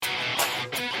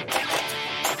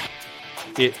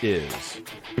It is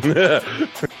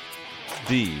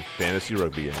the Fantasy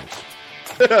Rugby Yanks.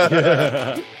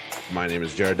 My name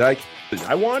is Jared Dyke.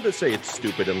 I wanted to say it's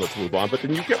stupid and let's move on, but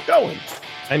then you kept going.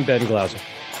 I'm Ben Glauser.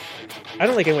 I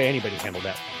don't like any way anybody handled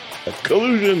that.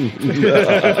 Collusion.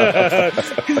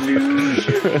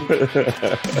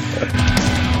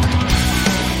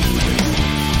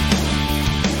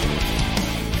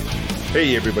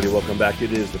 Hey everybody, welcome back.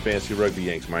 It is the Fantasy Rugby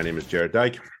Yanks. My name is Jared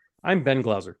Dyke. I'm Ben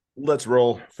Glauser. Let's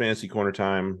roll fantasy corner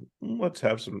time. Let's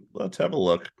have a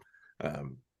look.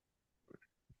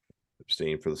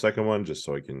 Abstain for the second one just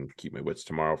so I can keep my wits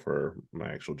tomorrow for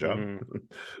my actual job.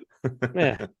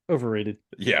 Yeah, overrated.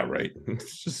 Yeah, right.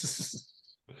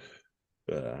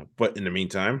 But in the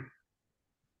meantime,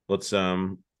 let's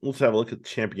have a look at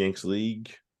Champions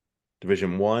League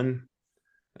Division 1.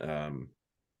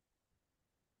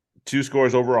 2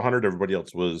 scores over 100. Everybody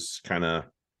else was kind of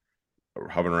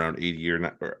hovering around 80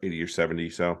 or 70.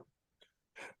 So,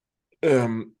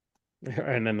 and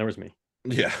then there was me.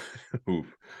 Yeah.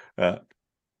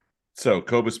 So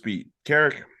Cobus beat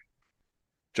Carrick.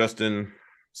 Justin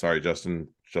fell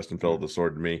the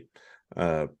sword to me.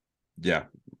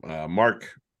 Mark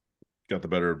got the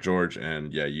better of George,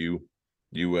 and yeah, you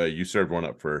served one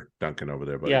up for Duncan over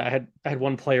there. Buddy. Yeah, I had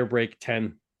one player break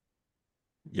 10.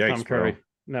 Yikes, Tom Curry, bro.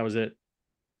 and that was it.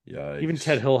 Yeah, even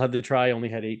Ted Hill had the try, only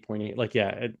had 8.8. Like, yeah,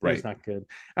 it was not good.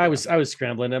 I was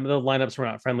scrambling. The lineups were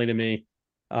not friendly to me.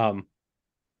 And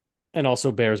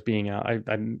also Bears being out.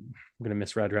 I'm gonna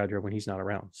miss Radradra when he's not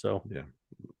around. So yeah,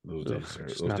 those days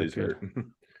hurt.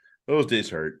 Those days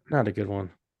hurt. Not a good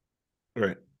one. All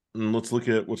right, and let's look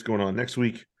at what's going on next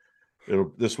week.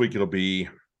 This week it'll be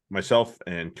myself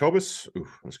and Cobus. Ooh,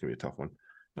 that's gonna be a tough one.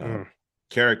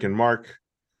 Carrick and Mark,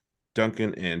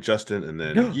 Duncan and Justin, and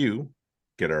then you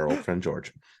get our old friend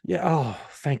George. Yeah. Oh,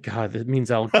 thank God. That means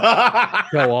I'll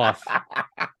go off.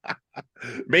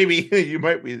 Maybe you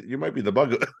might be the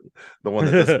bug, the one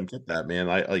that doesn't get that, man.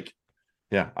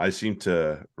 I seem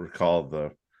to recall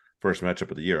the first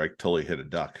matchup of the year. I totally hit a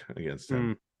duck against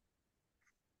him.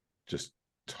 Just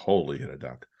totally hit a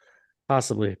duck.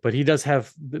 Possibly, but he does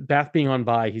have Bath being on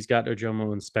bye. He's got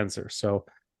Ojomo and Spencer, so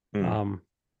that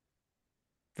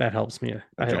helps me.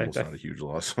 Ojomo's not a huge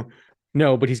loss.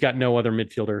 No, but he's got no other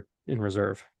midfielder in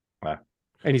reserve, and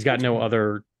he's got no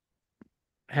other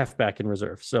halfback in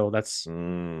reserve. So that's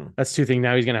 2 things.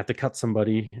 Now he's gonna have to cut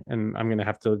somebody, and I'm gonna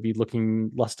have to be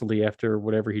looking lustily after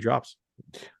whatever he drops.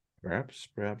 Perhaps.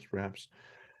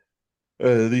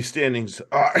 These standings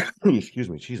are excuse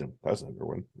me, jeez, that's another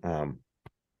one.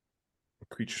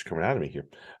 Creatures coming out of me here.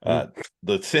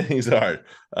 The standings are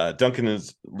Duncan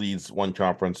leads one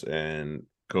conference and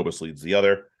Cobus leads the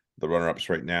other. The runner-ups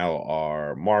right now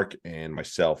are Mark and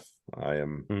myself. I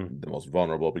am the most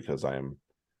vulnerable because I am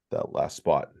that last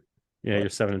spot. Yeah, you're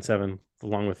 7-7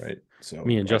 along with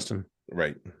me and Justin.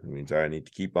 Right. It means I need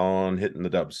to keep on hitting the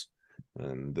dubs.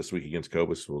 And this week against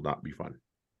Cobus will not be fun.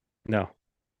 No.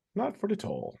 Not for the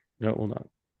toll. No, it will not.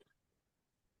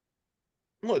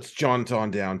 Let's jaunt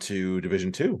on down to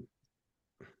Division 2.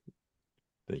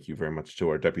 Thank you very much to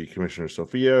our Deputy Commissioner,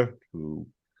 Sophia, who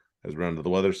has run into the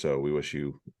weather. So we wish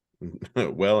you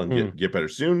well and get better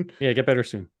soon. Yeah, get better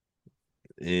soon.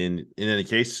 In any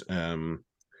case,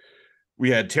 we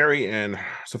had Terry and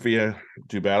Sophia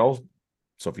do battle.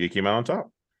 Sophia came out on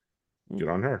top. Good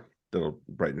on her. That'll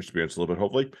brighten your experience a little bit,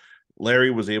 hopefully. Larry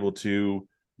was able to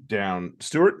down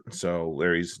Stewart, so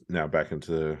Larry's now back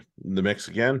into the mix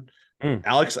again.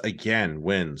 Alex again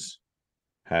wins.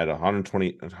 Had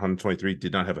 123,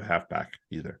 did not have a halfback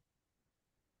either.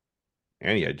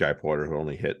 And he had Jai Porter, who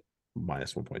only hit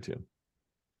minus 1.2.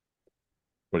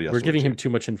 But we're giving him too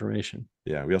much information.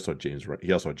 Yeah, we also had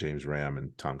he also had James Ram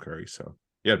and Tom Curry. So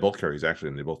he had both Currys actually,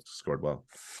 and they both scored well.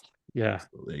 Yeah. So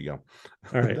there you go.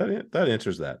 All right. that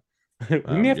answers that. We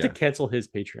may have to cancel his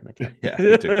Patreon account. Yeah.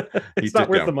 It's not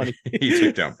worth the money. He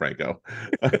took down Franco.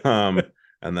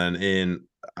 And then in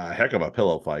a heck of a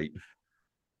pillow fight,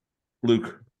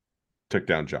 Luke took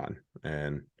down John.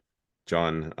 And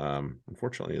John,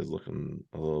 unfortunately, is looking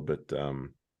a little bit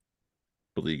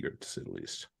beleaguered, to say the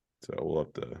least. So we'll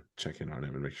have to check in on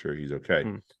him and make sure he's okay.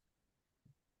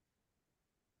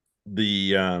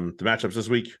 The matchups this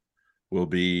week will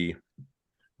be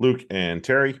Luke and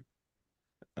Terry,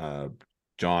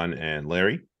 John and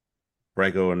Larry,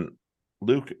 Franco and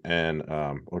Luke, and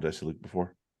what did I say Luke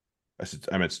before?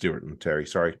 I meant Stuart and Terry.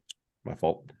 Sorry, my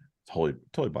fault.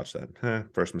 Totally botched that.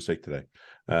 First mistake today.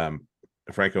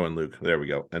 Franco and Luke. There we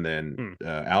go. And then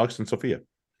Alex and Sophia.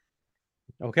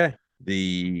 Okay.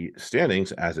 The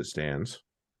standings as it stands.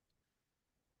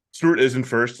 Stuart is in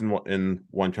first in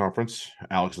one conference.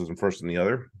 Alex is in first in the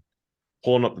other.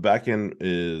 Pulling up the back end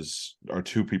are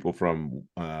two people from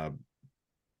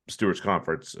Stewart's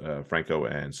Conference, Franco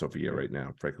and Sophia right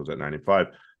now. Franco's at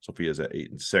 9-5. Sophia's at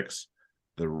 8-6.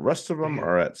 The rest of them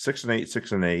are at 6-8,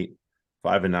 6-8,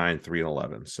 5-9,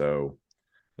 3-11. So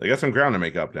they got some ground to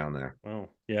make up down there. Oh,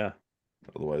 yeah.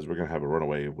 Otherwise, we're gonna have a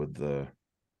runaway with the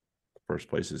first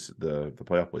places, the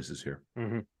playoff places here.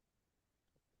 Mm-hmm.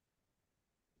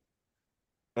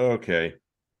 Okay.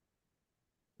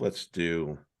 Let's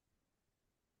do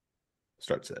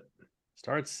start sit.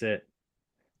 Start sit.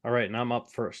 All right, and I'm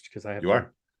up first because I have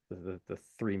the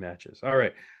 3 matches. All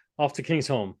right, off to King's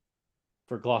Home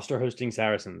for Gloucester hosting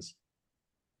Saracens.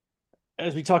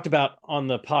 As we talked about on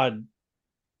the pod,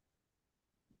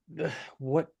 I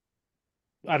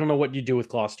don't know what you do with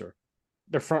Gloucester.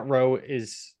 Their front row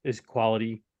is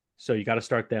quality, so you got to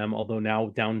start them. Although now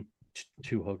down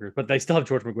 2 hookers, but they still have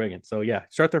George McGuigan. So yeah,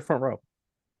 start their front row.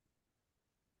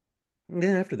 And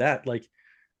then after that, like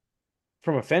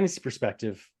from a fantasy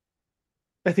perspective,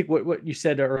 I think what you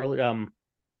said earlier,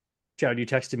 Chad, you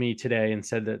texted me today and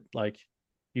said that like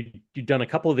you'd done a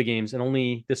couple of the games, and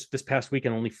only this past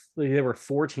weekend there were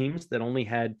 4 teams that only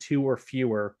had 2 or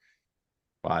fewer.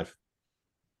 5.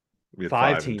 We had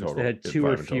 5 teams that had 2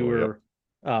 or fewer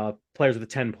players with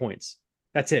 10 points.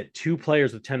 That's it. 2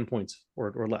 players with 10 points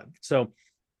or less. So,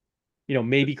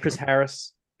 maybe Chris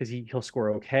Harris, because he'll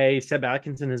score okay. Seb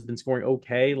Atkinson has been scoring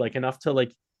okay, like enough to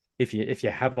like if you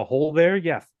have a hole there,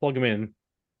 yeah, plug him in.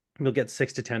 You'll get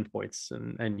 6 to 10 points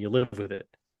and you live with it.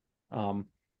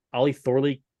 Ollie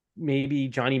Thorley, maybe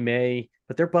Johnny May,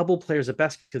 but they're bubble players at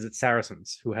best because it's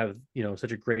Saracens who have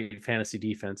such a great fantasy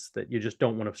defense that you just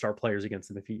don't want to start players against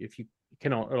them if you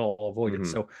can at all avoid it.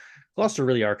 So Gloucester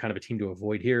really are kind of a team to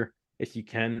avoid here if you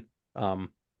can.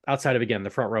 Outside of, again, the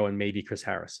front row and maybe Chris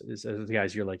Harris is the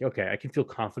guys you're like, okay, I can feel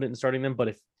confident in starting them. But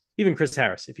if even Chris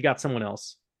Harris, if you got someone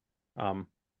else,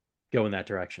 go in that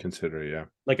direction. Consider, yeah.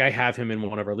 Like I have him in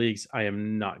one of our leagues. I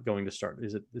am not going to start.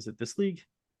 Is it this league?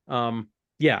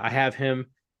 Yeah, I have him.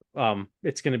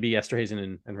 It's going to be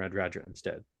Esterhazen and Radradra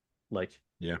instead. Like,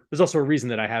 yeah, there's also a reason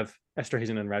that I have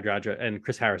Esterhazen and Radradra, and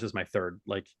Chris Harris is my third.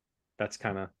 Like, that's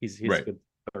kind of he's right. A good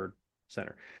third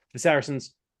center. The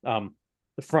Saracens, the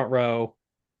front row,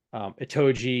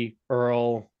 Itoji,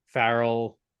 Earl,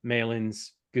 Farrell,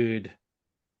 Malins, Good,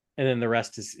 and then the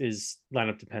rest is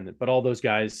lineup dependent. But all those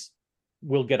guys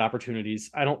will get opportunities.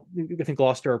 I think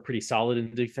Gloucester are pretty solid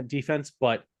in defense,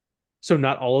 but so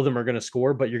not all of them are going to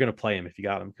score, but you're going to play them if you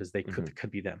got them because they could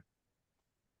be them.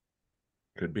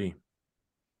 Could be.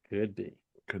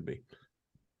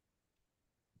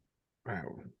 Wow.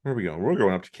 Where are we going? We're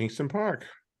going up to Kingston Park.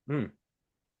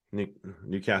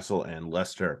 Newcastle and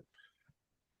Leicester.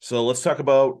 So let's talk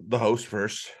about the host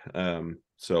first.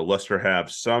 So Leicester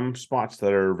have some spots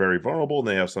that are very vulnerable, and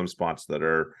they have some spots that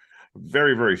are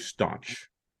very, very staunch.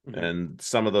 And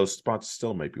some of those spots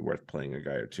still might be worth playing a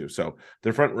guy or two. So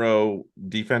their front row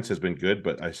defense has been good,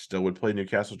 but I still would play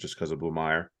Newcastle just because of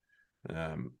Blumeyer.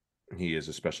 He is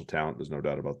a special talent. There's no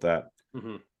doubt about that.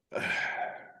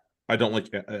 I don't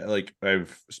like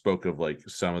I've spoke of like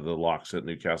some of the locks at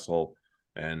Newcastle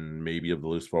and maybe of the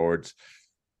loose forwards.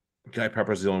 Guy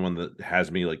Pepper's the only one that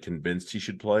has me like convinced he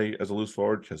should play as a loose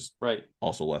forward because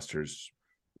also Leicester's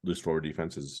loose forward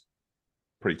defense is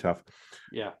pretty tough.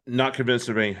 Yeah. Not convinced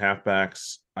of any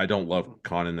halfbacks. I don't love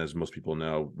Conan, as most people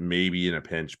know. Maybe in a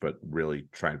pinch, but really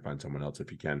try and find someone else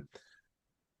if you can.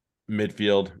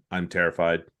 Midfield, I'm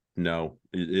terrified. No.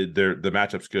 The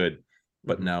matchup's good,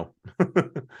 but no.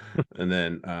 And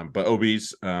then but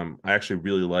OBs, I actually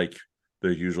really like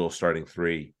their usual starting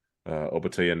 3.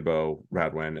 Obatayenbo,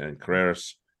 Radwan, and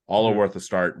Carreras. All are worth a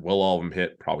start. Will all of them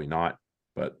hit? Probably not.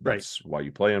 But that's why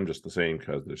you play them just the same,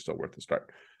 because they're still worth the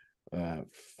start.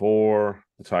 For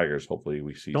the Tigers, hopefully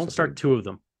we see. Don't start 2 of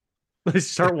them. Let's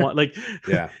start one. Like,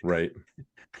 yeah, right.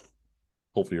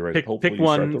 Hopefully you're right. Pick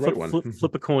one,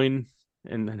 flip a coin,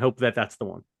 and hope that's the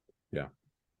one. Yeah.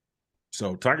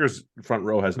 So Tigers front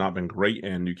row has not been great,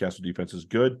 and Newcastle defense is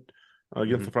good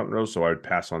against the front row, so I would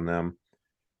pass on them.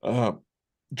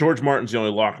 George Martin's the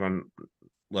only lock on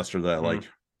Leicester that I like,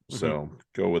 so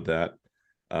go with that.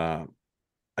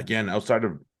 Again, outside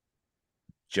of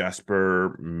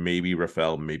Jasper, maybe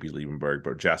Rafael, maybe Liebenberg,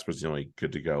 but Jasper's the only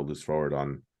good to go loose forward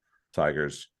on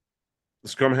Tigers. The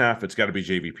scrum half, it's got to be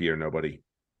JVP or nobody.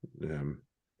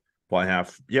 Fly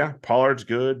half, yeah, Pollard's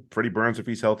good. Freddie Burns, if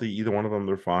he's healthy, either one of them,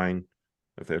 they're fine.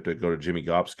 If they have to go to Jimmy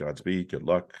Gops, Godspeed, good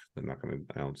luck. They're not going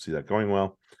to, I don't see that going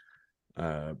well.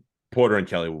 Porter and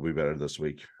Kelly will be better this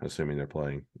week, assuming they're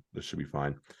playing. This should be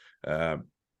fine. For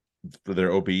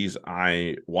their OBs,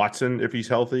 Watson, if he's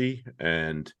healthy,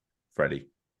 and Freddie.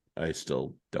 I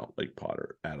still don't like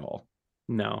Potter at all.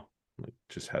 No. Like,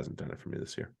 just hasn't done it for me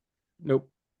this year. Nope.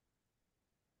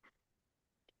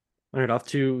 All right, off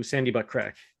to Sandy Butt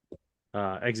Crack.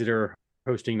 Exeter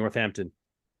hosting Northampton.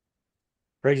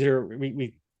 For Exeter,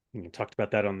 we talked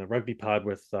about that on the rugby pod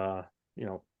with there's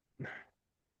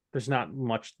not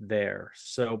much there.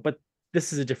 So, but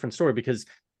this is a different story because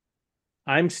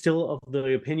I'm still of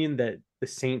the opinion that the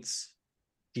Saints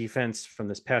defense from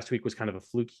this past week was kind of a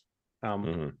fluke.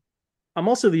 I'm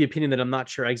also the opinion that I'm not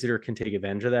sure Exeter can take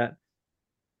advantage of that.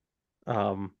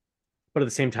 But at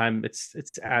the same time, it's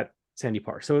at Sandy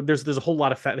Park, so there's a whole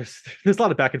lot of there's a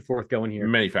lot of back and forth going here.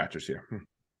 Many factors here.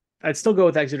 I'd still go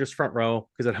with Exeter's front row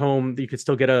because at home you could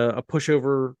still get a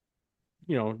pushover,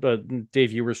 the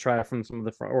Dave Ewers try from some of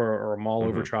the front or a maul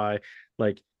over try.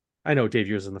 Like I know Dave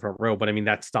Ewers in the front row, but I mean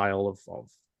that style of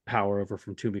power over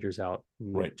from 2 meters out,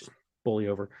 right? Just bully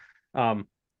over.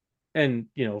 And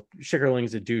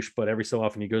Schickerling's a douche, but every so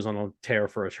often he goes on a tear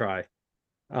for a try.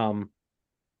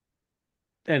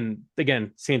 And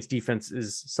again, Saints defense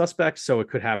is suspect, so it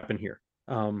could happen here.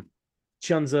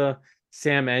 Chunza,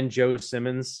 Sam, and Joe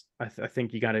Simmons. I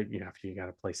think you gotta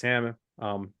play Sam.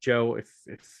 Joe, if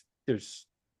there's,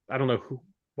 I don't know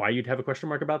why you'd have a question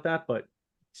mark about that, but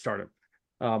start him.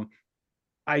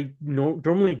 I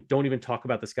normally don't even talk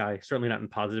about this guy, certainly not in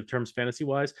positive terms, fantasy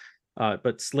wise.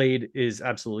 But Slade is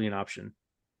absolutely an option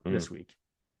this week.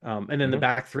 And then the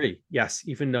back three, yes,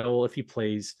 even though if he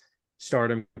plays,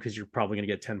 start him because you're probably going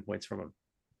to get 10 points from him.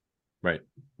 Right.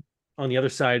 On the other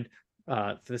side,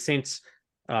 for the Saints,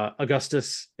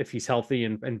 Augustus, if he's healthy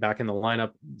and back in the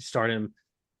lineup, start him.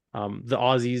 The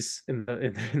Aussies in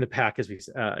the pack, as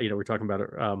we're talking about it,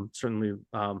 certainly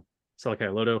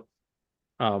Salakai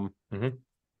Lodo.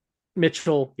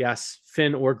 Mitchell, yes,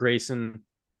 Finn or Grayson.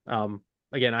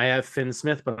 Again, I have Finn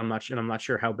Smith, but I'm not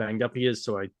sure how banged up he is,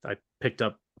 so I picked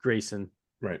up Grayson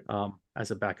right as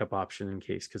a backup option in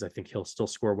case, because I think he'll still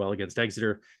score well against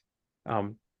Exeter.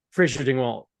 Fraser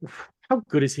Dingwall, how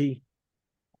good is he?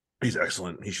 He's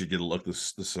excellent. He should get a look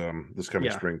this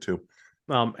coming spring too.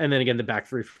 And then again, the back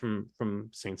three from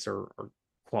Saints are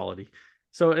quality.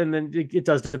 So, and then it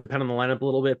does depend on the lineup a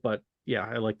little bit, but yeah,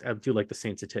 I do like the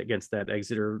Saints against that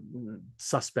Exeter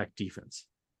suspect defense.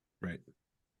 Right.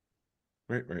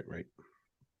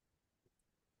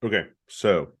 Okay,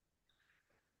 so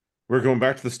we're going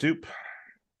back to the stoop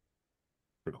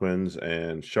for Quins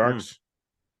and Sharks.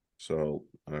 So,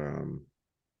 did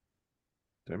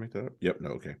I make that up? Yep.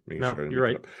 No. Okay. No, you're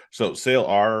right. So Sale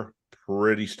are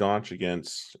pretty staunch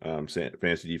against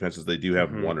fantasy defenses. They do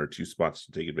have one or two spots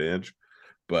to take advantage,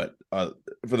 but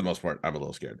for the most part, I'm a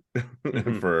little scared.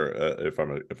 For if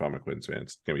I'm a Quins fan,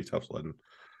 it's gonna be tough sledding.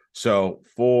 So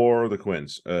for the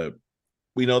Quins,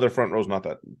 we know their front row is not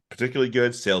that particularly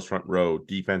good. Sale's front row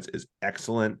defense is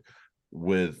excellent.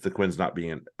 With the Quins not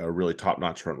being a really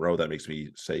top-notch front row, that makes me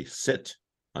say sit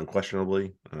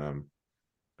unquestionably.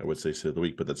 I would say sit of the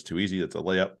week, but that's too easy. That's a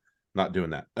layup. Not doing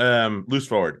that. Loose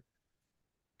forward.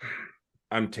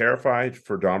 I'm terrified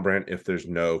for Dombrandt if there's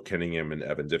no Kenningham and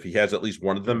Evans. If he has at least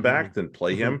one of them back, then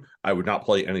play him. I would not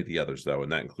play any of the others, though,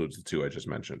 and that includes the two I just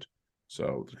mentioned.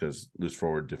 So, because loose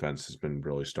forward defense has been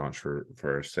really staunch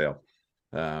for Sale.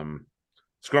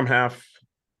 Scrum half,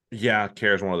 yeah,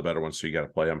 Kerr is one of the better ones, so you got to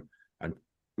play him.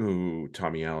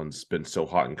 Tommy Allen's been so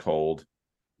hot and cold.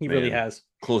 He really has.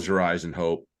 Close your eyes and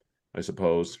hope, I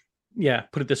suppose. Yeah,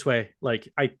 put it this way: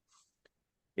 like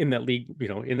in that league,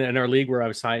 in our league where I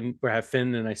have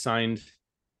Finn and I signed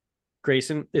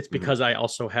Grayson, it's because I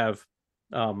also have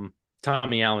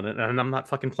Tommy Allen, and I'm not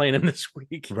fucking playing him this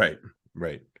week. Right.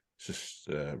 It's just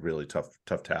a really tough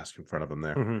task in front of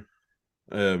him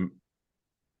there.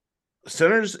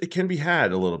 Centers, it can be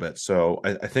had a little bit. So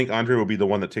I think Andre will be the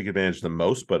one that take advantage the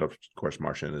most, but of course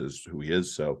Marchand is who he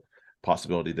is, so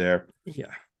possibility there.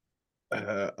 Yeah.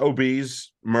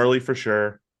 OBs, Murley for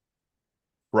sure.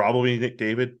 Probably Nick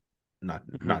David, not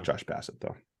Josh Bassett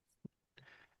though.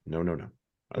 No.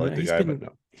 I like the guy, but no.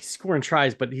 He's scoring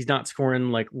tries, but he's not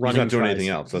scoring like running. He's not doing tries. anything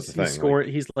else. That's the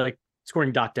thing. He's like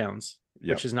scoring dot downs,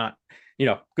 which is not,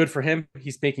 good for him.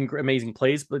 He's making amazing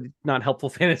plays, but not helpful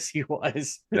fantasy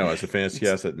wise. No, as a fantasy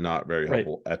asset, not very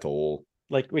helpful at all.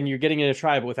 Like when you're getting in a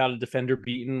try, but without a defender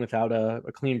beaten, without a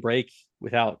clean break,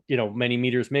 without many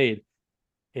meters made,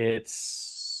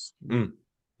 it's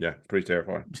pretty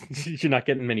terrifying. You're not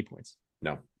getting many points.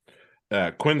 No.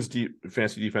 Quinn's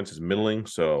fantasy defense is middling,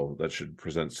 so that should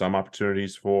present some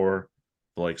opportunities for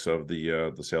the likes of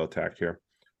the Sale attack here.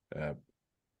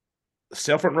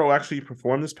 Sale front row actually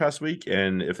performed this past week,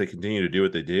 and if they continue to do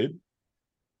what they did,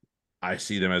 I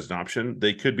see them as an option.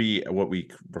 They could be what we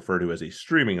refer to as a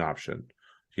streaming option.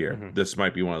 here. This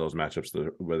might be one of those matchups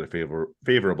that where they're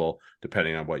favorable,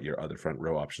 depending on what your other front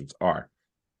row options are.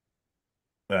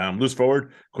 Loose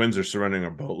forward, Quins are surrendering a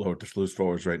boatload to loose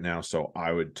forwards right now, so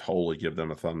I would totally give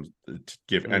them a thumbs.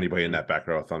 Give anybody in that back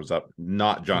row a thumbs up.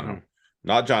 Not Jono,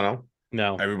 not Jono.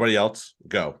 No, everybody else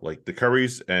go. Like the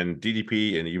Currys and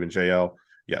DDP and even JL.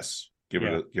 Yes, give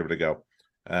it a go.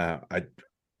 I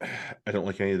don't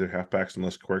like any of their halfbacks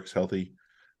unless Quirk's healthy.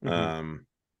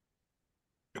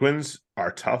 Twins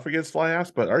are tough against fly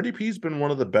halves, but RDP's been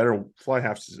one of the better fly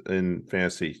halves in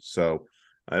fantasy, so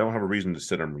I don't have a reason to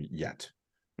sit him yet.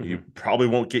 He probably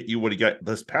won't get you what he got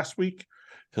this past week.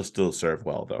 He'll still serve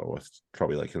well, though. It's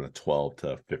probably like in the 12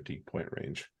 to 15 point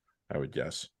range, I would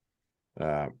guess.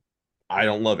 I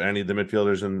don't love any of the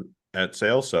midfielders at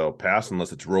sale, so pass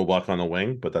unless it's Roebuck on the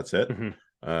wing, but that's it.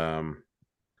 And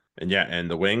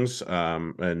the wings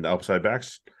and the outside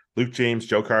backs, Luke James,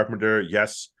 Joe Carpenter,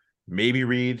 yes, maybe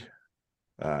Reed,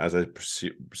 as I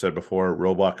said before,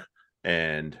 Roebuck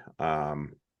and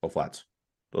O'Flats.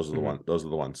 Those are the ones. Those are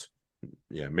the ones.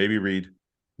 Yeah, maybe Reed,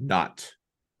 not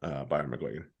Byron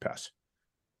McGuigan. Pass.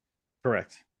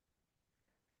 Correct.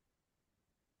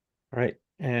 All right,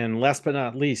 and last but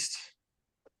not least,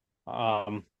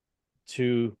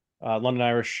 to London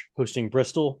Irish hosting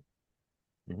Bristol,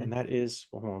 and that is,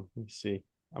 hold on, let me see.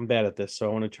 I'm bad at this, so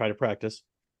I want to try to practice.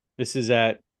 This is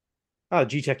at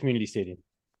G-Tech Community Stadium.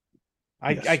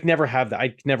 I never have that.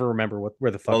 I never remember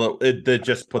where the fuck. Although they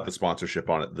just put the sponsorship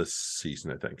on it this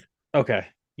season, I think. Okay,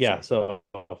 yeah, so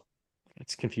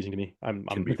it's confusing to me. I'm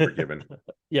can be forgiven.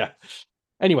 Yeah.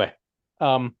 Anyway,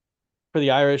 for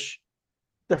the Irish,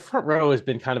 their front row has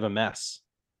been kind of a mess.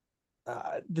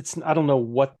 I don't know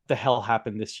what the hell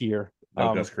happened this year.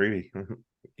 Gus Creedy.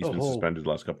 He's been suspended the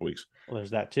last couple of weeks. Well,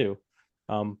 there's that too.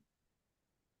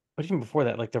 But even before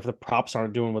that, like the props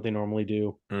aren't doing what they normally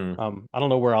do. I don't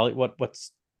know where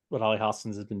what Ollie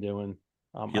Hoskins has been doing.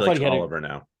 He likes Oliver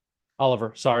now.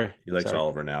 Oliver, sorry. He likes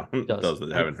Oliver now. Those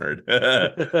that haven't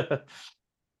heard.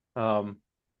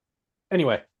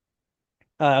 Anyway,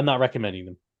 I'm not recommending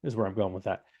them, is where I'm going with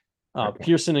that. Okay.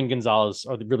 Pearson and Gonzalez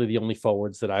are really the only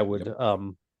forwards that I would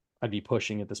I'd be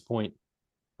pushing at this point.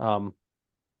 Ben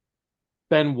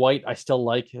White, I still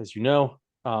like, as you know.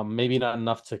 Maybe not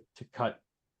enough to cut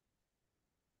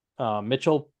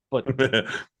Mitchell, but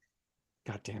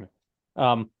god damn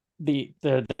it.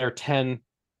 Their 10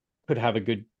 could have a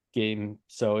good game.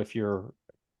 So if you're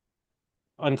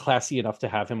unclassy enough to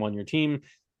have him on your team,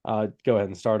 go ahead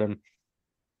and start him.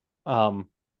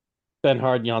 Ben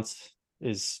Hard-Jans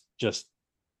is just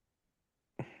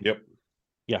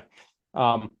yeah.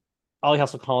 Ollie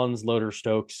Hassel-Collins, Loader,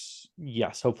 Stokes.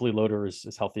 Yes, hopefully Loader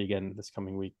is healthy again this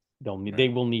coming week. They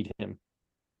will need him.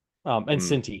 And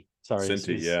Sinti. Sorry.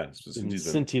 Sinti,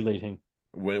 scintillating.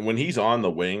 When he's on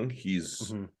the wing,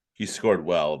 he's scored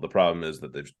well. The problem is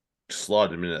that they've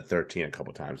slotted him in at 13 a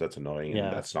couple times. That's annoying,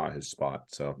 and that's not his spot.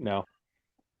 So no.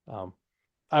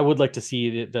 I would like to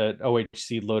see the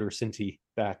OHC Loader Sinti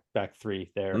back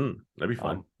three there. That'd be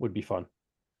fun. Would be fun.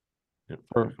 Yep,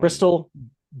 for Bristol,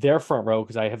 their front row,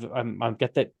 because I'm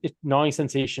get that gnawing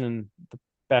sensation in the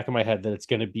back of my head that it's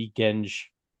going to be Genge,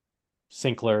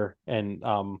 Sinclair, and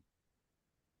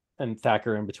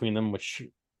Thacker in between them. Which,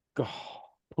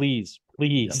 please.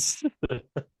 Yep.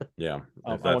 Yeah,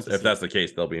 if that's the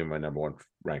case, they'll be in my number one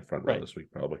ranked front row this week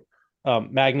probably.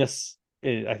 Magnus,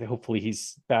 I think hopefully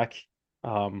he's back.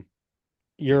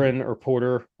 Urine or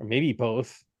Porter, or maybe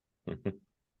both.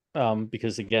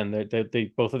 Because again,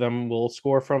 they both of them will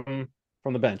score from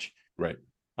the bench. Right.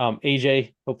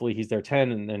 AJ, hopefully he's their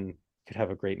 10 and then could have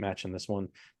a great match in this one.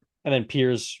 And then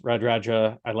Piers,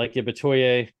 Radradra, I like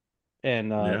Ibitoye,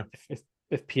 and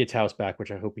if Piatau's back,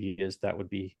 which I hope he is, that would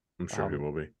be. I'm sure he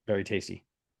will be very tasty.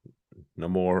 No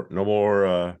more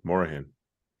Morahan.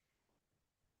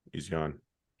 He's gone.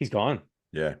 He's gone.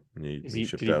 Yeah, he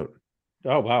shipped out.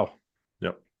 Oh wow.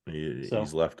 Yep,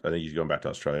 he's left. I think he's going back to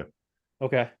Australia.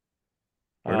 Okay.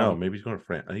 Or no, maybe he's going to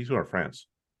France. I think he's going to France.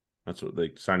 That's what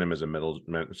they signed him as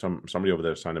somebody over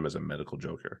there signed him as a medical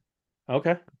joker.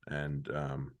 Okay. And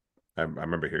I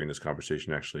remember hearing this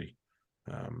conversation actually.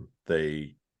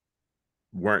 They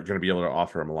weren't going to be able to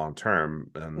offer him long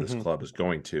term, and this club is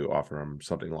going to offer him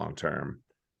something long term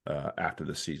after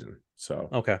this season. So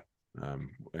okay.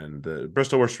 And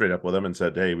Bristol were straight up with him and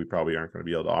said, "Hey, we probably aren't going to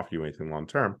be able to offer you anything long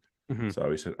term."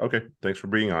 So he said, "Okay, thanks for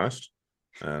being honest,"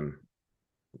 and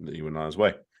he went on his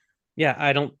way. Yeah,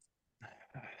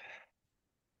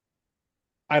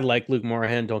 I like Luke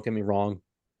Morahan. Don't get me wrong,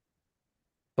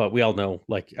 but we all know,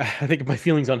 like, I think my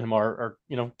feelings on him are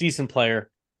decent player,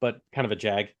 but kind of a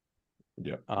jag.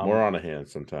 Yeah, more on a hand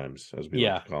sometimes, as we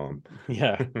like to call him.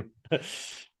 Yeah.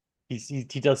 He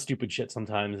does stupid shit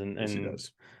sometimes, and Yes, he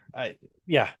does.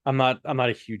 I'm not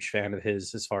a huge fan of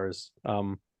his as far as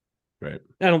Right.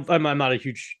 I'm not a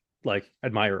huge like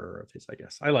admirer of his, I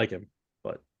guess. I like him,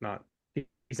 but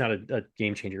he's not a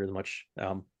game changer as much.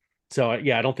 So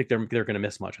yeah, I don't think they're going to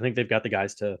miss much. I think they've got the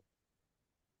guys to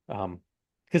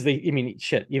because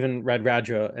shit, even Rad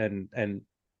Raja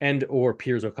and or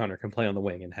Piers O'Connor can play on the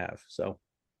wing and have, so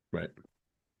right.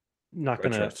 Not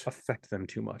going to affect them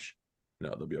too much.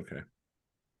 No, they'll be okay.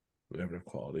 They have enough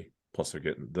quality. Plus,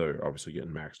 they're obviously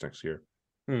getting max next year,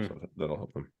 so that'll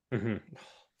help them. Mm-hmm.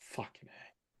 Fucking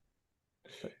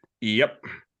A. Yep,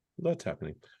 that's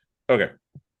happening. Okay,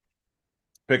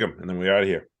 pick them, and then we're out of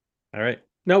here. All right.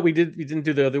 No, we didn't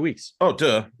do the other weeks. Oh,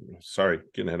 duh. Sorry,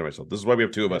 getting ahead of myself. This is why we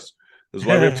have two of us. This is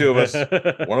why we have two of us.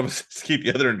 One of us is keep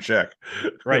the other in check.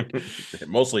 Right.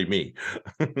 Mostly me.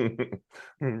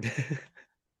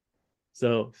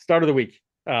 So, start of the week.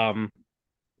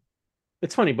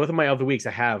 It's funny, both of my other weeks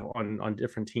I have on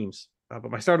different teams. But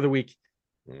my start of the week,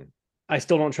 I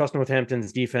still don't trust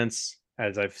Northampton's defense.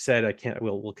 As I've said, I can't.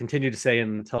 We'll continue to say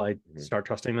until I start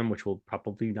trusting them, which will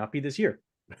probably not be this year.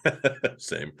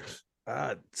 Same.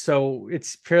 So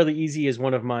it's fairly easy as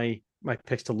one of my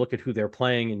picks to look at who they're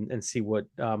playing and see what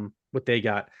they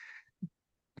got.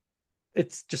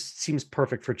 It just seems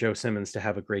perfect for Joe Simmons to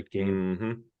have a great game.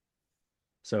 Mm-hmm.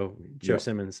 So Joe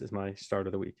Simmons is my start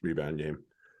of the week. Rebound game.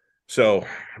 So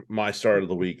my start of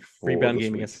the week for rebound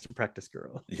game against a practice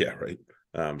girl. Yeah, right.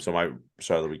 So my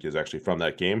start of the week is actually from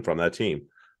that game, from that team.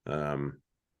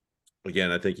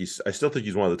 Again, I still think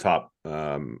he's one of the top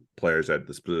players at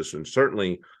this position.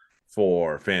 Certainly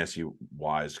for fantasy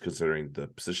wise, considering the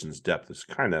position's depth is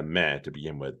kind of meh to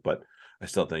begin with, but I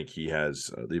still think he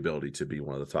has the ability to be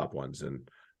one of the top ones. And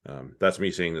that's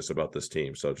me saying this about this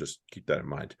team. So just keep that in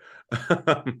mind.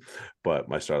 But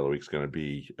my start of the week is going to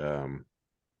be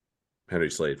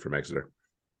Henry Slade from Exeter.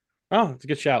 Oh, it's a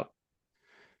good shout.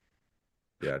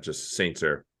 Yeah, just Saints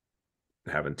are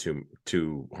having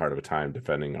too hard of a time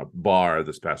defending a bar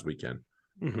this past weekend.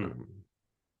 Mm-hmm.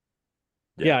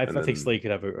 I think Slade could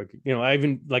have I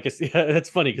even like that's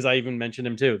funny because I even mentioned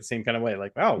him too the same kind of way,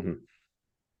 like, wow,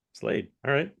 Slade,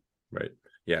 all right, right,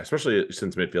 yeah, especially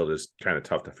since midfield is kind of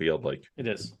tough to field. Like it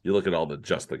is. You look at all the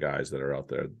guys that are out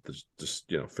there. There's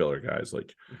just filler guys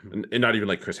like, and not even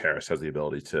like Chris Harris has the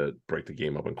ability to break the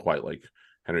game up and quite like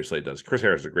Henry Slade does. Chris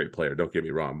Harris is a great player. Don't get me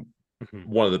wrong.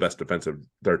 One of the best defensive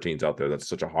 13s out there. That's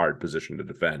such a hard position to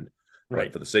defend.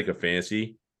 Right. But for the sake of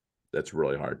fantasy, that's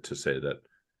really hard to say that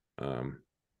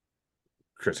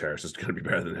Chris Harris is going to be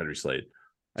better than Henry Slade.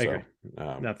 I agree.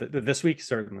 Not this week,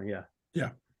 certainly. Yeah.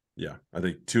 Yeah. I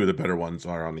think two of the better ones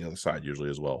are on the other side usually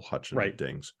as well. Hutch and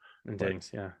Dings. And Dings,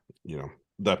 yeah.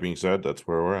 That being said, that's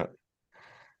where we're at.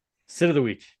 Sit of the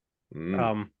week.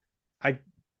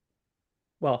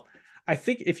 I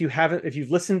think if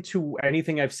you've listened to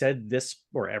anything I've said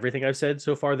or everything I've said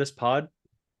so far this pod,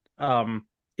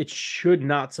 it should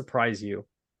not surprise you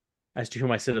as to who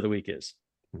my sit of the week is.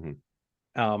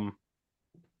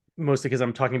 Mostly because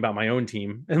I'm talking about my own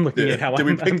team and looking at how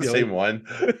we pick the doing. Same one?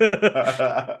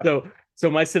 So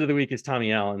my sit of the week is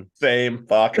Tommy Allen. Same.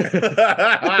 Fuck. Shit,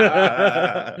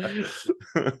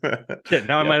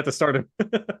 now I might have to start him.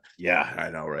 Yeah,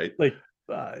 I know, right? Like,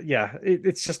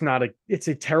 it's just it's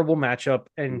a terrible matchup,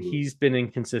 and he's been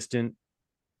inconsistent.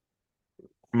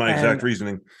 My exact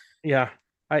reasoning. Yeah,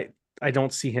 I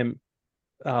don't see him.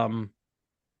 I'm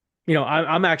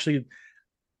actually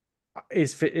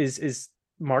is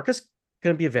Marcus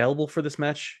going to be available for this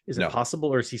match? Is it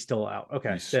possible, or is he still out?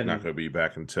 Okay, he's not going to be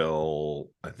back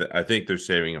until I think they're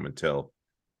saving him until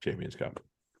Champions Cup.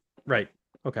 Right.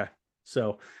 Okay.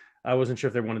 So I wasn't sure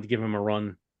if they wanted to give him a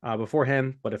run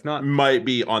beforehand, but if not, might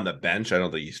be on the bench. I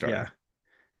don't think he's starting. Yeah.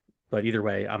 But either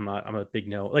way, I'm a big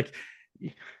no. Like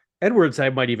Edwards, I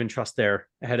might even trust there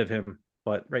ahead of him,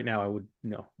 but right now I would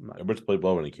no. Edwards played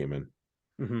well when he came in.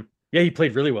 Mm-hmm. Yeah, he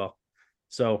played really well.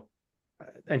 So.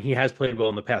 And he has played well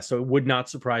in the past, so it would not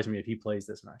surprise me if he plays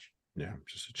this match. Yeah,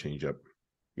 just a change up.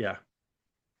 Yeah.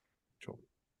 Cool.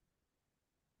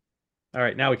 All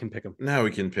right, now we can pick them. Now we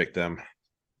can pick them.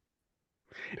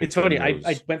 It's funny.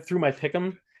 I went through my pick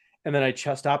them, and then I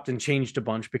stopped and changed a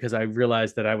bunch because I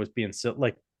realized that I was being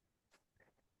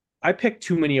I picked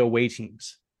too many away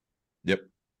teams. Yep.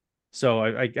 So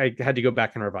I had to go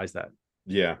back and revise that.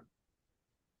 Yeah.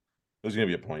 There's gonna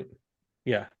be a point.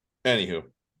 Yeah. Anywho.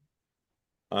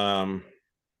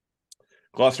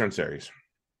 Gloucester and Sarries.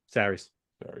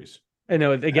 I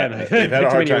know. Again, they've had a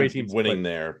hard time winning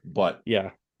there, but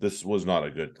yeah, this was not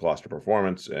a good Gloucester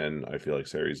performance, and I feel like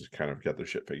Series kind of got their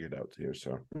shit figured out here.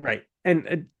 So right,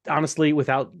 and honestly,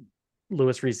 without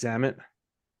Lewis Rees-Zammit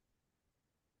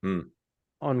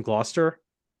on Gloucester,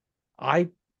 I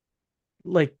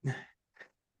like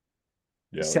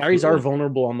Sarries are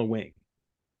vulnerable on the wing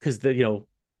because well,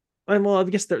 I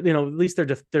guess they're at least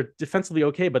they're defensively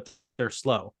okay, but they're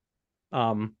slow,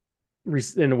 in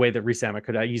a way that Rees-Zammit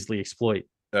could easily exploit.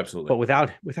 Absolutely, but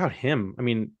without him, I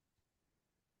mean,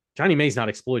 Johnny May's not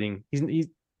exploiting.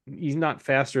 He's not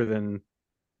faster than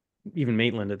even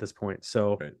Maitland at this point.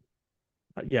 So, right.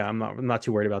 Yeah, I'm not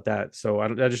too worried about that. So I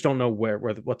just don't know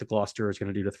what the Gloucester is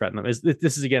going to do to threaten them.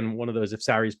 This is again one of those, if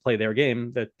Sarries play their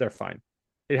game, that they're fine.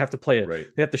 They have to play it. Right.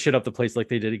 They have to shit up the place like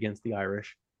they did against the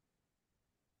Irish.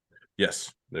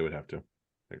 Yes, they would have to.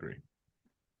 I agree.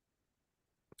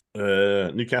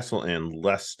 Newcastle and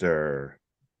Leicester.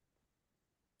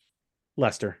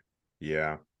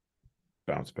 Yeah.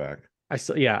 Bounce back.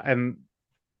 And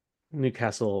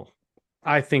Newcastle,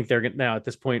 I think they're going now at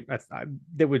this point.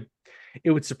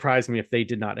 It would surprise me if they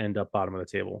did not end up bottom of the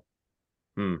table.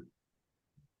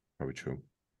 Probably true.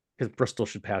 Because Bristol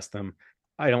should pass them.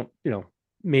 I don't,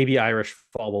 maybe Irish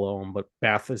fall below them, but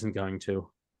Bath isn't going to.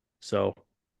 So,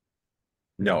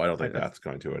 no, I don't think that's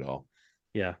going to at all.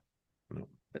 Yeah, no,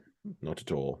 not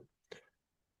at all.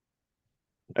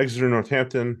 Exeter,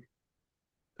 Northampton.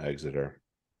 Exeter.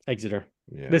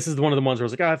 Yeah. This is one of the ones where I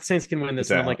was like, the Saints can win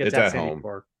this. And I'm like, it's at home.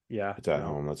 Yeah, it's at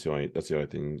home. That's the only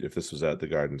thing. If this was at the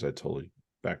Gardens, I'd totally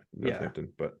back Northampton.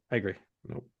 Yeah, but I agree.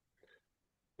 Nope.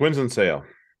 Quins and Sale.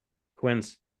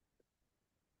 Quins.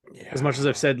 Yeah. As much as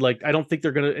I've said, like, I don't think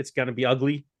it's gonna be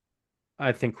ugly.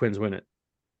 I think Quins win it.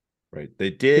 Right. They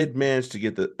did manage to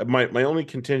get my only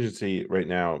contingency right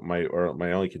now, my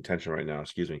only contention right now,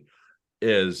 excuse me,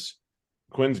 is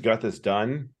Quins got this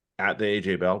done at the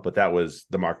AJ Bell, but that was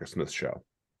the Marcus Smith show.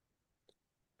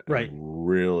 Right. I'm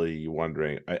really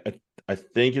wondering. I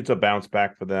think it's a bounce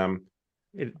back for them.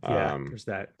 There's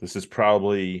that. This is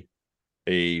probably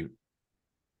a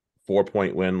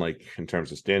 4-point win, like in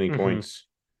terms of standing points,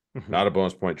 not a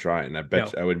bonus point try. And I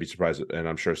bet I wouldn't be surprised, and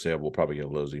I'm sure Sale will probably get a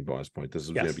losing bonus point. This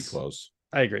is going to be close.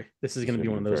 I agree. This is going to be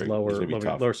one of those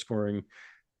lower scoring.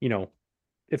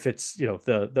 If it's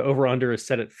the over under is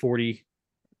set at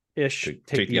 40-ish.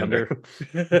 Take the under.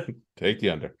 Take the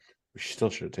under. We still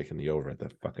should have taken the over at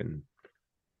that fucking.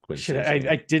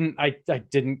 I didn't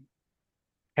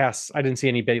pass. I didn't see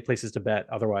any places to bet.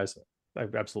 Otherwise, I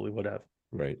absolutely would have.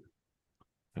 Right.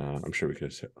 I'm sure we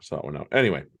could have sought one out.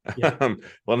 Anyway,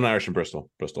 London Irish and Bristol.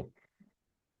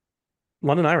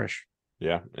 London Irish.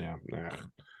 Yeah.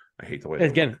 I hate the way.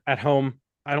 Again, at home,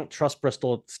 I don't trust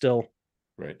Bristol still.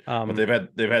 Right. But they've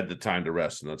had the time to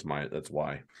rest, and that's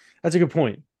why. That's a good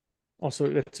point. Also,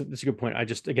 that's a good point. I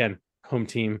just, again, home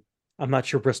team. I'm not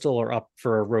sure Bristol are up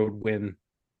for a road win.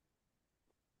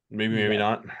 Maybe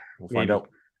not. We'll find out.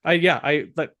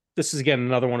 But this is again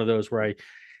another one of those where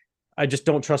I just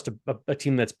don't trust a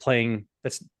team that's playing.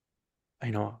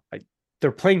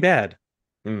 They're playing bad.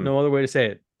 No other way to say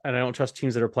it. And I don't trust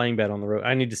teams that are playing bad on the road.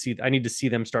 I need to see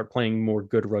them start playing more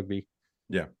good rugby.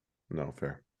 Yeah. No,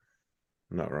 fair.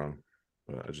 I'm not wrong.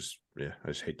 But I just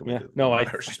hate the way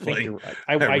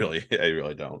I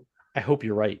really don't. I hope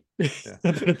you're right. Put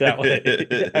it that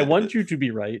way. I want you to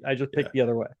be right. I just pick the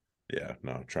other way. Yeah,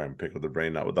 no, try and pick with the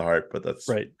brain, not with the heart. But that's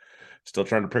right. Still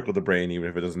trying to prick with the brain, even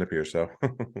if it doesn't appear so.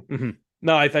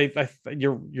 No, I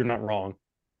you're not wrong.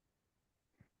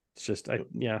 It's just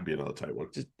be another tight one.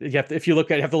 You have to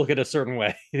look at it a certain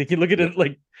way. You can look at it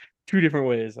like two different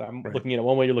ways. I'm looking at it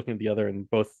one way, you're looking at the other, and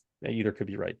both either could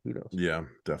be right. Who knows? Yeah,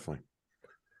 definitely.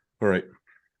 All right,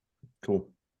 cool.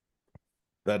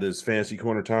 That is Fantasy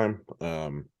Corner time.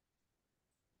 That'll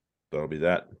be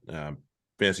that.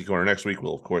 Fantasy Corner next week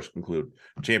will, of course, conclude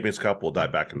Champions Cup. We'll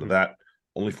dive back into that.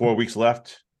 Only 4 weeks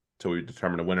left till we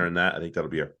determine a winner in that. I think that'll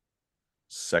be our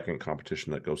second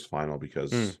competition that goes final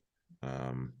because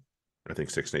I think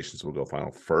Six Nations will go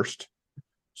final first.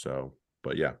 So,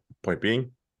 but yeah, point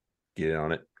being, get in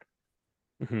on it.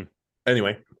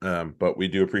 Anyway, but we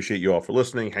do appreciate you all for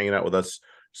listening, hanging out with us,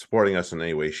 supporting us in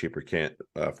any way, shape, or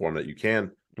form that you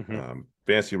can.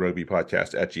 Fantasy Rugby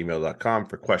Podcast at gmail.com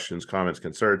for questions, comments,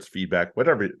 concerns, feedback,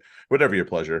 whatever your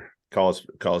pleasure. Call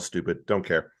us stupid. Don't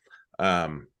care.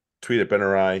 Tweet at Ben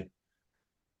or I.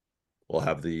 We'll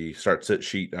have the start sit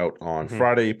sheet out on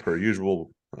Friday per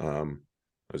usual. I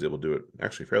was able to do it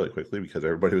actually fairly quickly because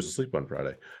everybody was asleep on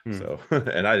Friday. So,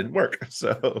 and I didn't work.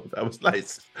 So that was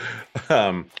nice.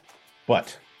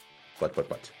 But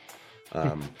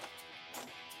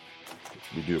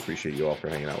we do appreciate you all for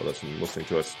hanging out with us and listening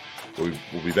to us. We'll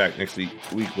be back next week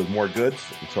with more goods.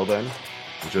 Until then,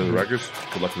 enjoy the records.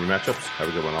 Good luck in your matchups. Have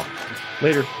a good one all.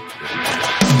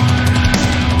 Later.